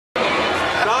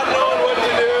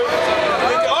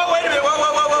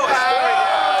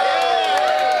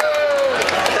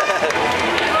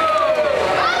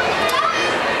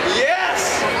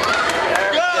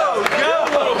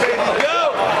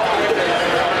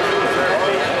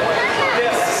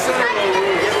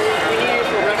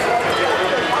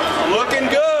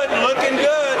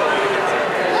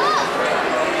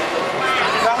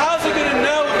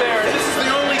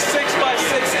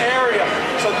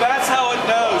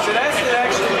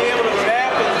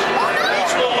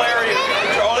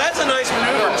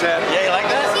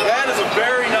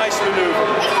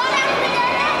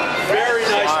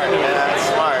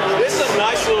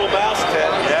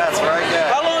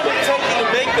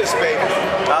this baby?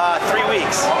 3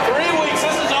 weeks. 3 weeks.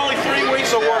 This is only 3 weeks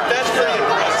of work. That's pretty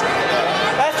impressive.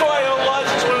 That's why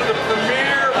Ologic's one of the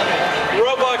premier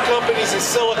robot companies in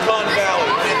Silicon Valley.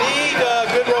 If you need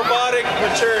good robotic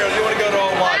material, you want to go to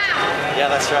Ologic.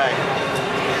 Yeah, that's right.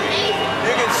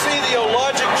 You can see the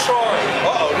Ologic charm.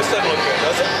 Uh-oh, this doesn't look good,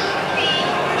 does it?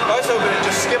 I was hoping it'd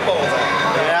just skip all that.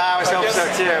 Yeah, I was hoping so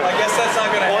too. I guess that's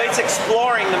not going to happen. Well, it's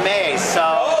exploring the maze,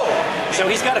 so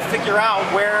he's got to figure out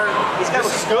where, he's got to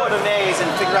explore the maze and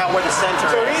figure out where the center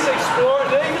So is. he's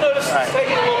exploring, even though this is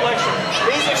taking a little lecture,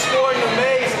 he's exploring the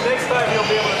maze, and next time he'll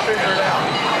be able to figure it out.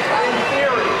 In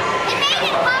theory.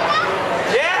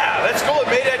 Yeah, that's cool. It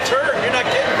made that turn. You're not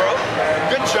kidding, bro.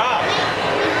 Good job.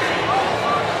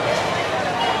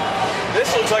 This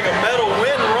looks like a metal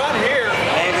wind run here.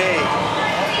 Maybe.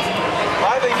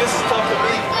 I think this is tough to